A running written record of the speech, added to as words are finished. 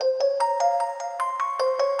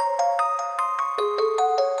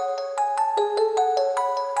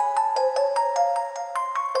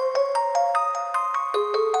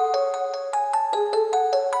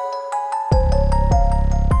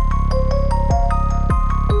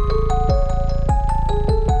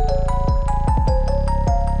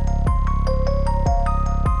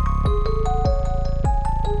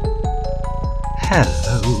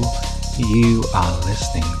You are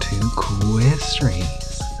listening to Queer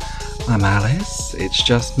Streets. I'm Alice. It's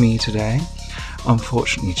just me today.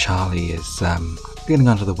 Unfortunately, Charlie is feeling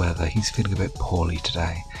under the weather. He's feeling a bit poorly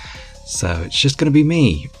today. So it's just going to be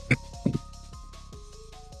me.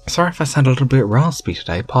 Sorry if I sound a little bit raspy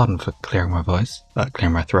today. Pardon for clearing my voice,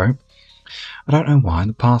 clearing my throat. I don't know why. In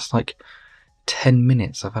the past, 10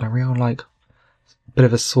 minutes, I've had a real, bit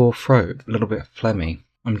of a sore throat, a little bit phlegmy.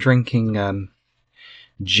 I'm drinking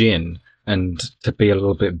gin, and to be a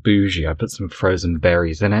little bit bougie, I put some frozen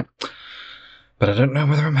berries in it. But I don't know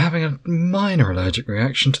whether I'm having a minor allergic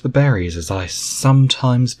reaction to the berries, as I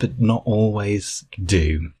sometimes, but not always,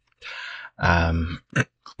 do. Oh,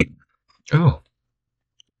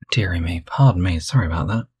 dearie me, pardon me, sorry about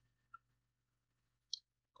that.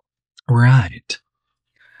 Right.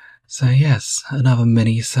 So yes, another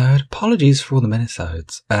mini-sode. Apologies for all the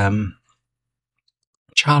mini-sodes.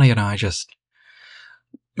 Charlie and I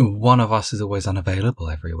one of us is always unavailable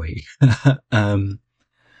every week.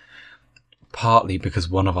 Partly because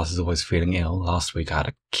one of us is always feeling ill. Last week I had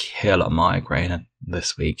a killer migraine, and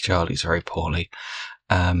this week Charlie's very poorly.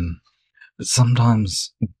 But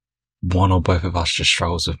sometimes one or both of us just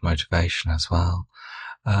struggles with motivation as well.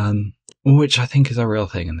 Which I think is a real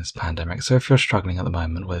thing in this pandemic. So if you're struggling at the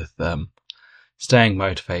moment with staying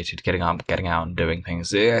motivated, getting up, getting out and doing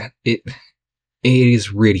things, it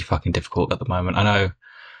is really fucking difficult at the moment. I know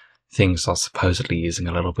things are supposedly easing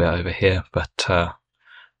a little bit over here, but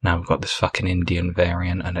now we've got this fucking Indian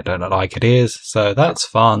variant and I don't look like it is, so that's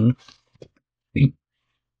fun.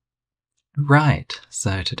 Right,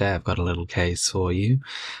 so today I've got a little case for you.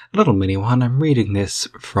 A little mini one. I'm reading this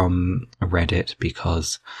from Reddit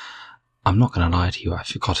because I'm not going to lie to you, I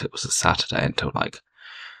forgot it was a Saturday until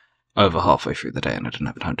over halfway through the day and I didn't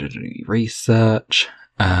have time to do any research.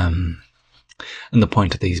 And the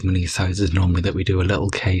point of these mini-sodes is normally that we do a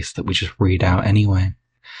little case that we just read out anyway.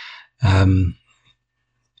 I've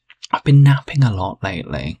been napping a lot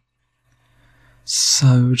lately.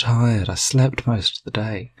 So tired. I slept most of the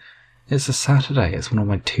day. It's a Saturday. It's one of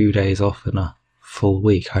my 2 days off in a full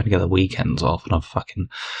week. I only get the weekends off and I've fucking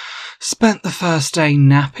spent the first day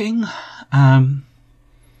napping. Yeah,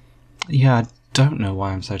 I don't know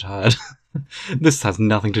why I'm so tired. This has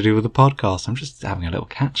nothing to do with the podcast. I'm just having a little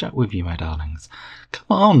catch-up with you, my darlings. Come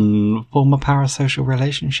on, form a parasocial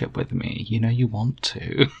relationship with me. You know you want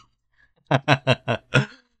to.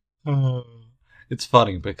 It's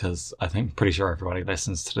funny because I think pretty sure everybody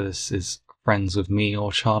listens to this is friends with me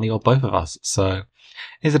or Charlie or both of us. So,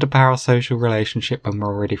 is it a parasocial relationship when we're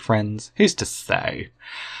already friends? Who's to say?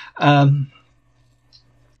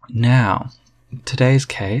 Now, today's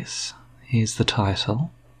case, here's the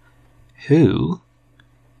title. Who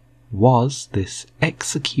was this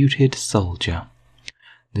executed soldier?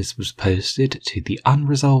 This was posted to the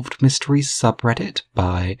Unresolved Mysteries subreddit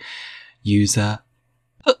by user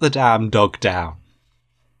Put the Damn Dog Down.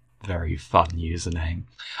 Very fun username.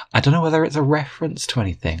 I don't know whether it's a reference to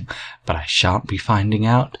anything, but I shan't be finding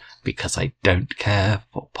out because I don't care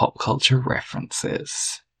for pop culture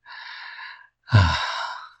references.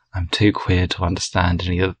 I'm too queer to understand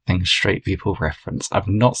any of the things straight people reference. I've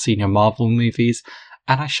not seen your Marvel movies,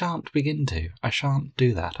 and I shan't begin to. I shan't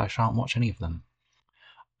do that. I shan't watch any of them.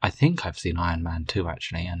 I think I've seen Iron Man 2,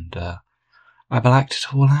 actually, and I blacked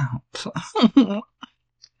it all out.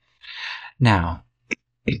 Now,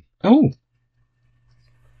 oh,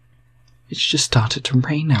 it's just started to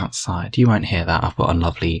rain outside. You won't hear that. I've got a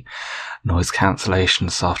lovely noise cancellation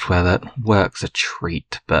software that works a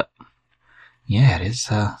treat, but yeah, it is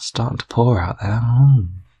starting to pour out there. Oh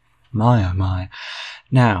my.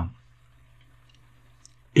 Now,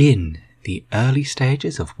 in the early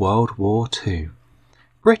stages of World War II,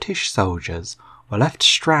 British soldiers were left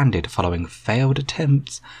stranded following failed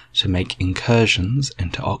attempts to make incursions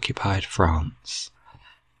into occupied France.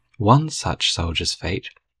 One such soldier's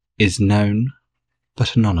fate is known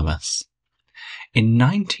but anonymous. In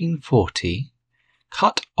 1940,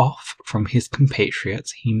 cut off from his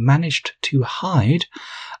compatriots, he managed to hide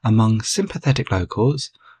among sympathetic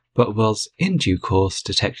locals, but was in due course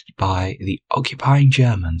detected by the occupying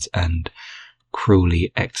Germans and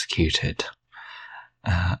cruelly executed.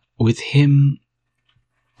 With him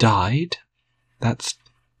died, that's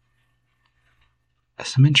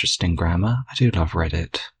some interesting grammar. I do love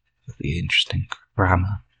Reddit, the interesting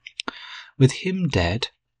grammar. With him dead,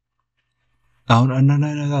 oh, no,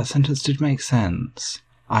 that sentence did make sense.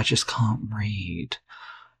 I just can't read.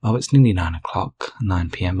 Oh, it's nearly 9 o'clock,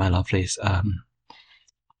 9 p.m, my lovelies. I'm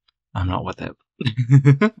not with it.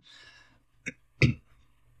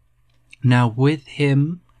 Now, with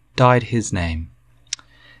him died his name,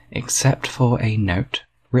 except for a note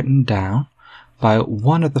written down by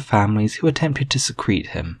one of the families who attempted to secrete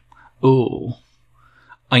him. Ooh.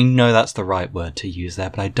 I know that's the right word to use there,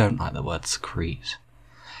 but I don't like the word secrete.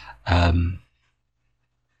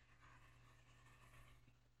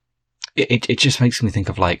 It just makes me think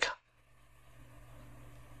of like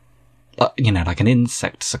an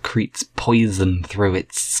insect secretes poison through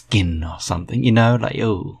its skin or something, like,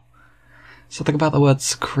 oh. Something about the word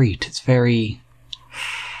secrete, it's very...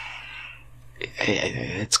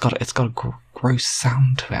 It's got a gross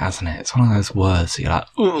sound to it, hasn't it? It's one of those words that you're like,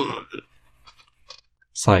 ugh.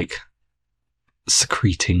 It's like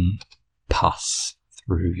secreting pus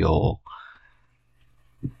through your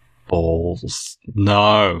balls.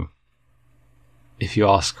 No. If you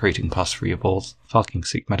are secreting pus through your balls, fucking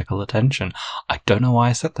seek medical attention. I don't know why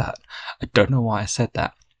I said that.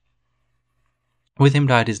 With him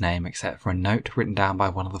died his name, except for a note written down by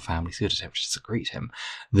one of the families who had attempted to secrete him.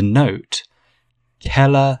 The note,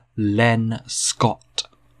 Keller Len Scott,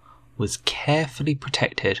 was carefully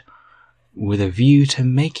protected with a view to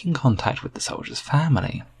making contact with the soldier's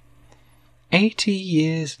family. 80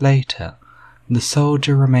 years later, the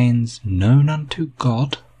soldier remains known unto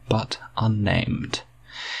God, but unnamed.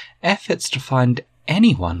 Efforts to find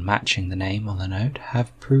anyone matching the name on the note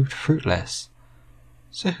have proved fruitless.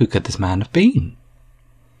 So who could this man have been?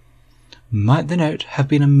 Might the note have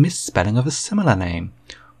been a misspelling of a similar name,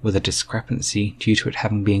 with a discrepancy due to it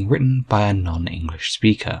having been written by a non-English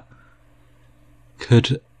speaker?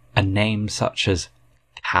 Could a name such as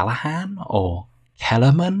Callahan or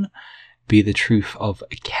Kellerman be the truth of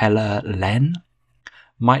Keller Len?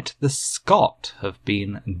 Might the Scot have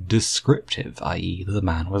been descriptive, i.e. the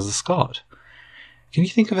man was a Scot? Can you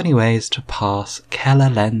think of any ways to pass Keller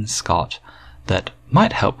Len Scott that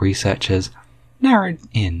might help researchers narrow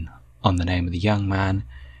in on the name of the young man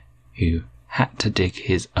who had to dig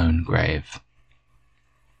his own grave?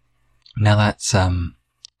 Now that's,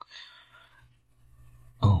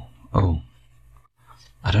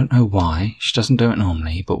 I don't know why, she doesn't do it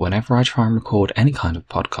normally, but whenever I try and record any kind of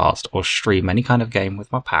podcast or stream any kind of game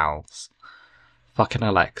with my pals, fucking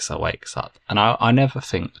Alexa wakes up. And I never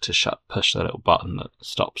think to push the little button that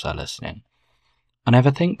stops her listening. I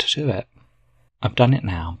never think to do it. I've done it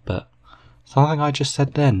now, but something I just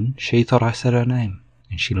said then, she thought I said her name,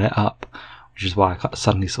 and she lit up, which is why I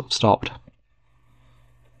suddenly sort of stopped.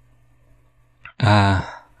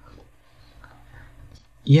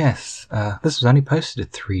 Yes, this was only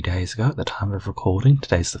posted 3 days ago at the time of recording.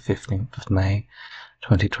 Today's the 15th of May,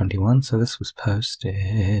 2021, so this was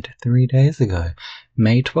posted 3 days ago,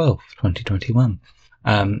 May 12th, 2021.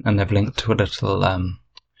 And they've linked to a little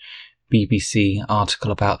BBC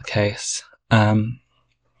article about the case.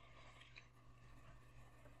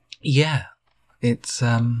 Yeah, it's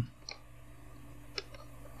I've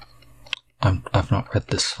not read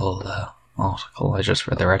this full article. I just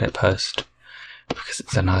read the Reddit post because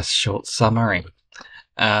it's a nice short summary.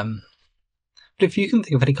 But if you can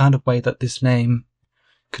think of any kind of way that this name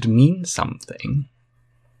could mean something,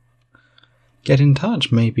 get in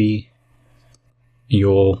touch. Maybe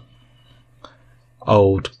your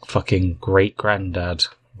old fucking great-granddad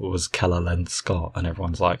was Keller Len Scott, and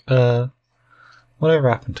everyone's like, whatever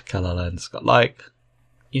happened to Keller Len Scott? Like,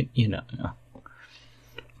 you know.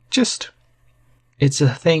 Just, it's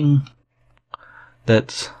a thing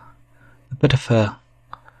that's a bit of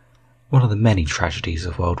one of the many tragedies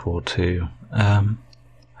of World War II.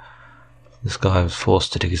 This guy was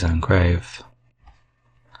forced to dig his own grave.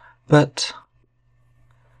 But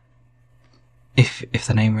if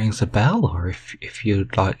the name rings a bell, or if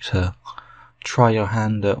you'd like to try your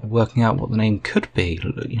hand at working out what the name could be,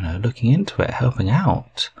 looking into it, helping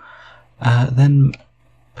out, then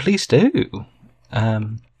please do.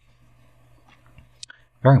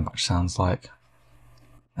 Very much sounds like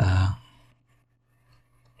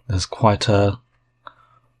there's quite a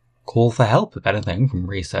call for help, if anything, from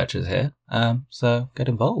researchers here. So get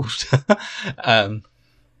involved.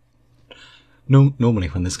 Normally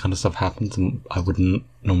when this kind of stuff happens, and I wouldn't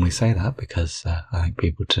normally say that because I think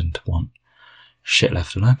people tend to want shit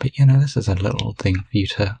left alone, but this is a little thing for you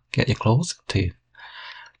to get your claws into.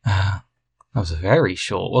 That was very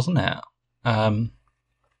short, wasn't it? I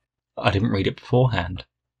didn't read it beforehand.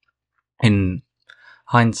 In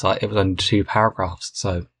hindsight, it was only 2 paragraphs, so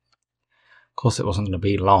of course it wasn't going to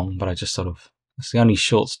be long, but I just it's the only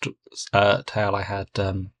short tale I had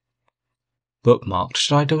bookmarked.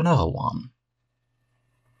 Should I do another one?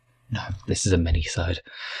 No, this is a mini-sode.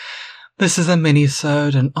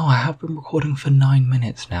 And I have been recording for 9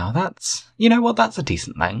 minutes now. That's, you know what, that's a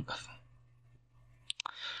decent length.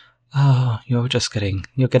 Oh, you're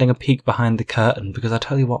getting a peek behind the curtain, because I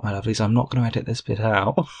tell you what, my lovelies, I'm not going to edit this bit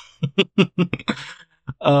out.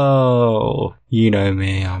 Oh, you know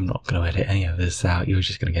me, I'm not going to edit any of this out. You're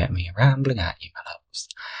just going to get me rambling at you, my loves.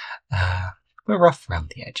 We're rough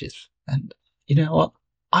around the edges, and you know what?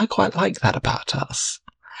 I quite like that about us.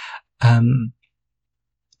 I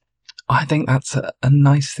think that's a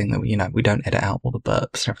nice thing that we don't edit out all the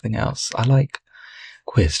burps and everything else. I like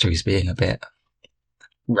Queer Stories being a bit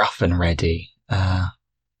rough and ready.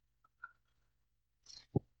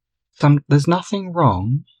 There's nothing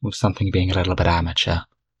wrong with something being a little bit amateur,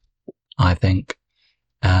 I think.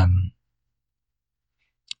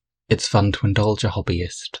 It's fun to indulge a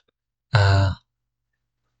hobbyist. That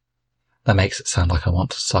makes it sound like I want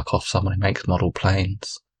to suck off someone who makes model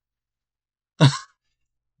planes.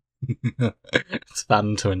 It's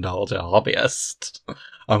fun to indulge a hobbyist.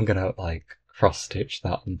 I'm gonna, cross-stitch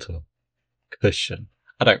that onto a cushion.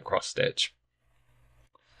 I don't cross-stitch.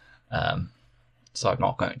 So I'm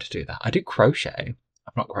not going to do that. I do crochet.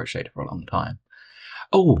 I've not crocheted for a long time.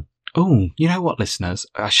 Oh, you know what, listeners?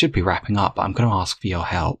 I should be wrapping up, but I'm going to ask for your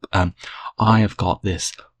help. I have got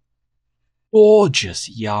this gorgeous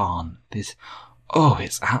yarn. It's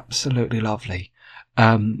absolutely lovely.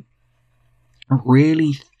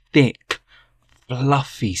 Really thick,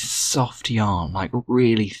 fluffy, soft yarn, like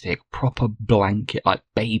really thick, proper blanket, like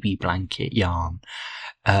baby blanket yarn.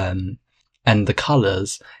 And the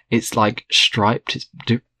colours, it's like striped, it's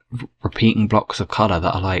repeating blocks of colour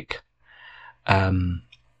that are like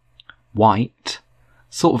white,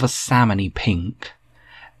 sort of a salmony pink,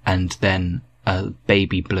 and then a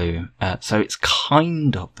baby blue. So it's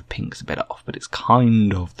kind of, the pink's a bit off, but it's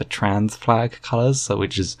kind of the trans flag colours. So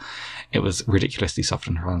it was ridiculously soft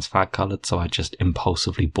and trans flag coloured. So I just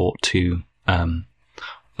impulsively bought 2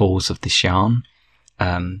 balls of this yarn.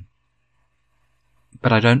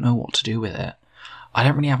 But I don't know what to do with it. I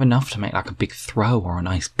don't really have enough to make like a big throw or a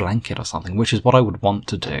nice blanket or something, which is what I would want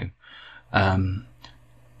to do. I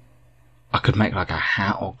could make like a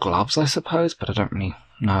hat or gloves, I suppose, but I don't really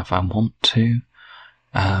know if I want to.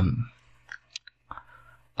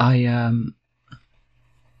 I'd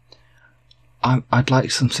like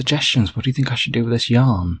some suggestions. What do you think I should do with this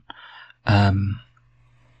yarn? I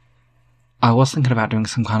was thinking about doing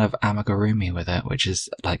some kind of amigurumi with it, which is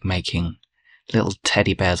like making little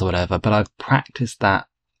teddy bears or whatever, but I've practiced that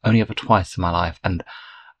only ever twice in my life, and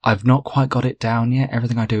I've not quite got it down yet.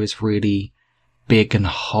 Everything I do is really big and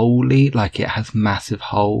holy, like it has massive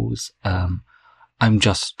holes. I'm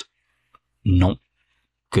just not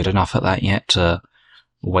good enough at that yet to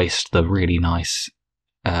waste the really nice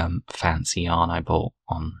fancy yarn I bought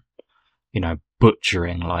on,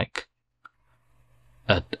 butchering like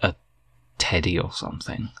a teddy or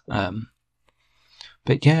something.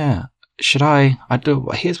 But yeah,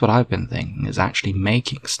 here's what I've been thinking, is actually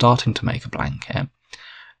starting to make a blanket,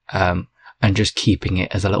 and just keeping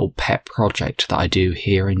it as a little pet project that I do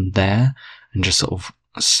here and there, and just sort of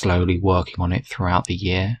slowly working on it throughout the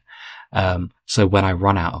year. So when I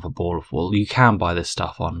run out of a ball of wool, you can buy this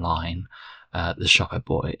stuff online. The shop I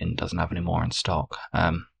bought it in doesn't have any more in stock.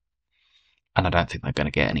 And I don't think they're going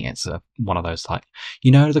to get any. It's one of those,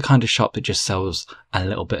 the kind of shop that just sells a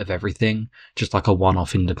little bit of everything, just like a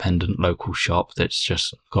one-off independent local shop that's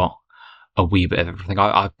just got a wee bit of everything.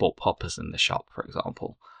 I've bought poppers in the shop, for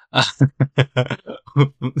example.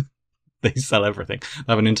 They sell everything.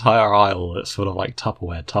 They have an entire aisle that's sort of like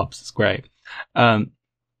Tupperware tubs. It's great. But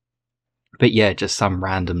yeah, just some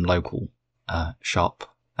random local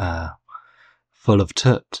shop full of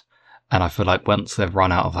tut. And I feel like once they've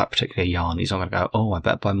run out of that particular yarn, he's not going to go, oh, I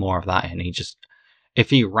better buy more of that. And if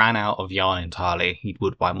he ran out of yarn entirely, he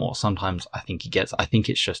would buy more. Sometimes I think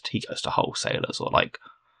it's just he goes to wholesalers or like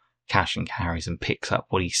cash and carries and picks up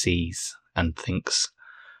what he sees and thinks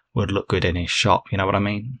would look good in his shop. You know what I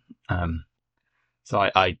mean? So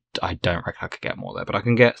I don't reckon I could get more there, but I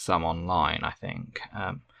can get some online, I think.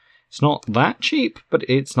 It's not that cheap, but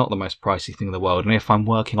it's not the most pricey thing in the world. And if I'm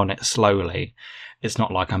working on it slowly, it's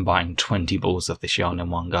not like I'm buying 20 balls of this yarn in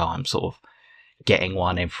one go. I'm sort of getting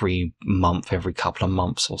one every month, every couple of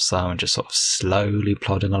months or so, and just sort of slowly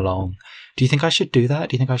plodding along. Do you think I should do that?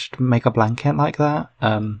 Do you think I should make a blanket like that?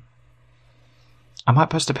 I might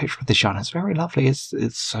post a picture of this yarn. It's very lovely. It's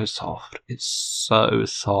so soft. It's so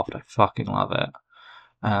soft. I fucking love it.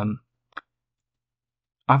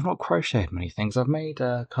 I've not crocheted many things. I've made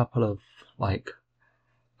a couple of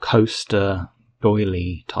coaster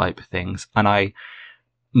doily type things, and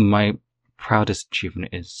my proudest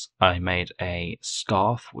achievement is I made a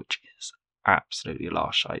scarf, which is absolutely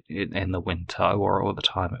lush. In the winter, I wore it all the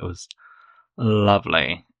time. It was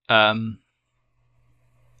lovely.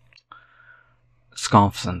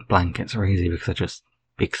 Scarves and blankets are easy because they're just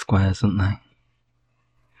big squares, aren't they?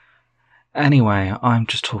 Anyway, I'm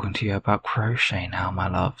just talking to you about crochet now, my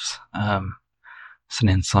loves. It's an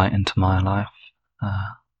insight into my life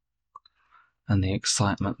and the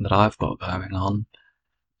excitement that I've got going on.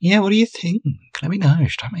 Yeah, what do you think? Let me know.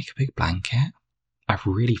 Should I make a big blanket? I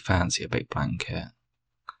really fancy a big blanket.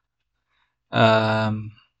 I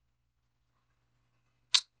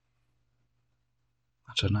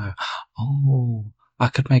don't know. Oh, I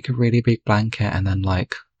could make a really big blanket and then,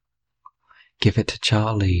 like, give it to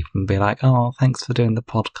Charlie and be like, oh, thanks for doing the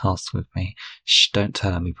podcast with me. Shh, don't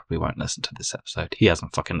tell him. He probably won't listen to this episode. He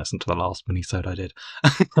hasn't fucking listened to the last mini-sode I did.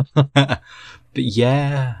 But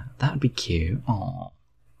yeah, that would be cute. Oh,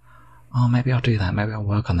 maybe I'll do that. Maybe I'll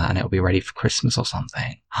work on that and it'll be ready for Christmas or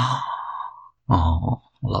something. Oh,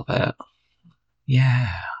 love it.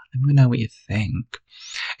 Yeah, let me know what you think.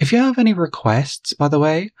 If you have any requests, by the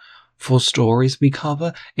way, for stories we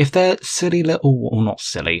cover, if they're silly little, or not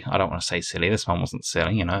silly, I don't want to say silly, this one wasn't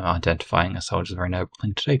silly, you know, identifying a soldier is a very noble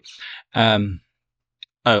thing to do.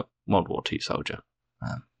 World War II soldier.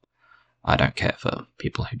 I don't care for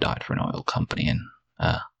people who died for an oil company in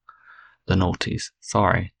the noughties.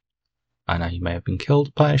 Sorry. I know you may have been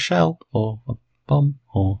killed by a shell, or a bomb,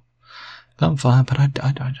 or gunfire, but I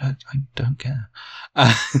don't care.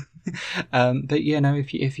 But you know,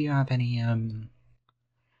 if you have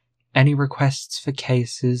any requests for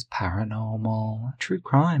cases, paranormal, true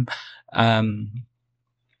crime,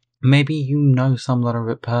 maybe you know some that are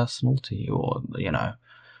a bit personal to you, or you know,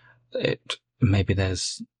 maybe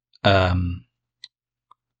there's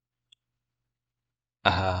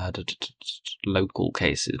local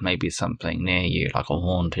cases, maybe something near you, like a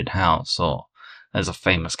haunted house, or there's a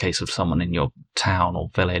famous case of someone in your town or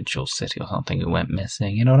village or city or something who went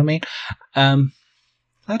missing, you know what I mean?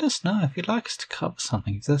 Let us know if you'd like us to cover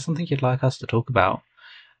something. If there's something you'd like us to talk about,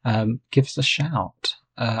 give us a shout.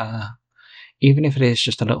 Even if it is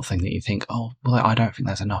just a little thing that you think, oh, well, I don't think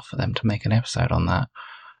there's enough for them to make an episode on that.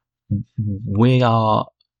 We are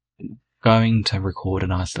going to record a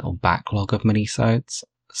nice little backlog of minisodes.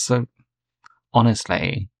 So,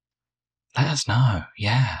 honestly, let us know.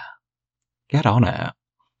 Yeah. Get on it.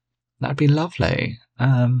 That'd be lovely.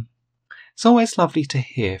 It's always lovely to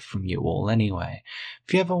hear from you all anyway.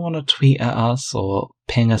 If you ever want to tweet at us or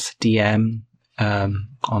ping us a DM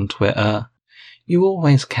on Twitter, you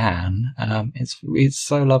always can. It's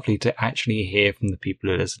so lovely to actually hear from the people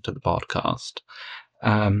who listen to the podcast.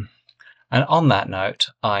 And on that note,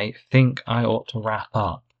 I think I ought to wrap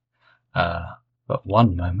up. But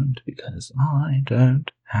one moment, because I don't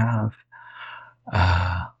have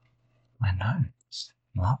my notes.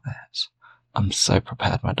 Love it. I'm so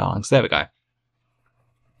prepared, my darlings. There we go.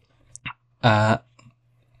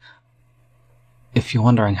 If you're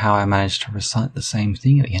wondering how I managed to recite the same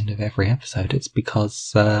thing at the end of every episode, it's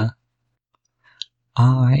because I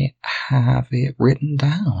have it written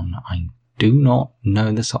down. I do not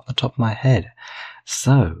know this off the top of my head.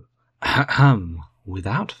 So,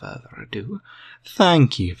 without further ado,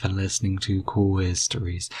 thank you for listening to Cool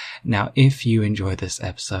Histories. Now, if you enjoyed this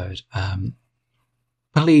episode,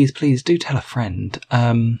 please do tell a friend.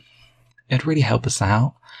 It'd really help us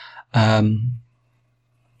out.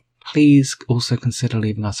 Please also consider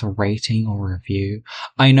leaving us a rating or review.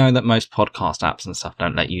 I know that most podcast apps and stuff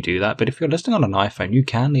don't let you do that, but if you're listening on an iPhone, you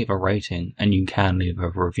can leave a rating and you can leave a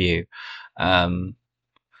review.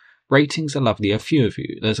 Ratings are lovely. A few of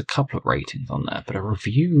you, there's a couple of ratings on there, but a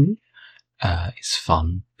review is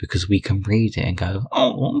fun because we can read it and go,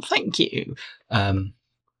 oh, thank you. So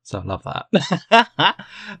I love that.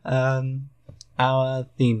 Our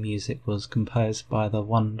theme music was composed by the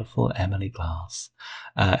wonderful Emily Glass,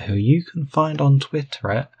 who you can find on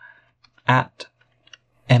Twitter at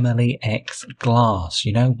EmilyXGlass.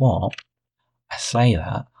 You know what? I say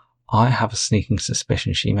that. I have a sneaking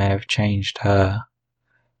suspicion she may have changed her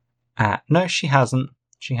at... No, she hasn't.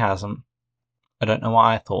 She hasn't. I don't know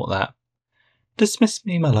why I thought that. Dismiss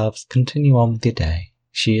me, my loves. Continue on with your day.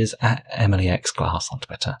 She is at EmilyXGlass on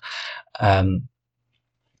Twitter.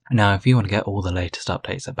 Now, if you want to get all the latest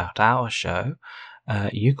updates about our show,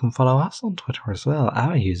 you can follow us on Twitter as well.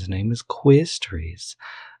 Our username is Quiztories.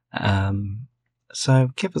 So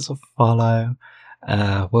give us a follow.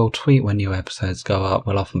 We'll tweet when new episodes go up.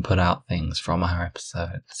 We'll often put out things from our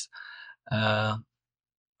episodes. Yeah,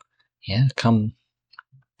 come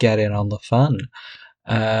get in on the fun.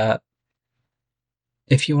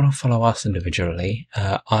 If you want to follow us individually,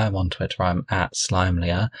 I'm on Twitter. I'm at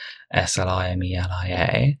Slimelia,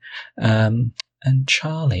 Slimelia. And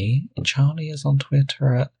Charlie is on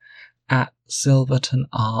Twitter at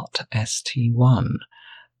SilvertonArtST1.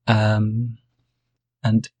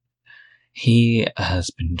 And he has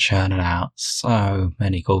been churning out so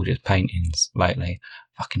many gorgeous paintings lately.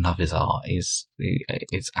 Fucking love his art. It's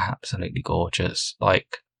absolutely gorgeous.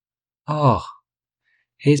 Like, oh,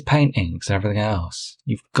 his paintings and everything else.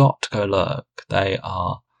 You've got to go look. They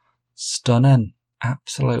are stunning.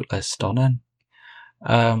 Absolutely stunning.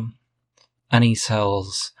 And he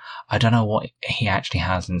sells, I don't know what he actually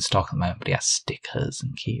has in stock at the moment, but he has stickers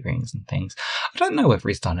and key rings and things. I don't know whether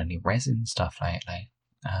he's done any resin stuff lately.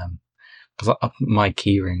 Because my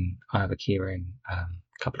keyring, I have a keyring,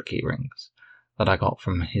 couple of key rings that I got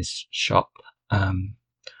from his shop, and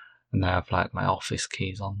they have like my office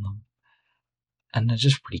keys on them, and they're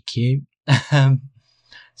just pretty cute.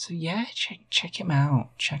 So yeah, check him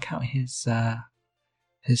out. Check out his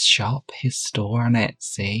shop, his store on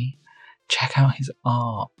Etsy. Check out his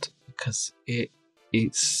art because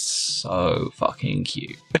it's so fucking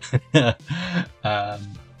cute.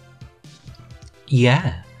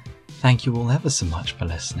 Yeah. Thank you all ever so much for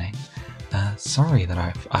listening. Sorry that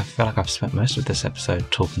I feel like I've spent most of this episode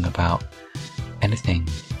talking about anything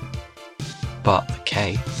but the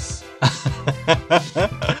case.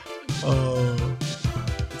 Oh,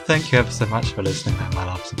 thank you ever so much for listening, my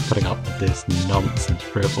loves, and putting up with this nonsense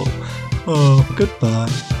dribble. Oh, goodbye.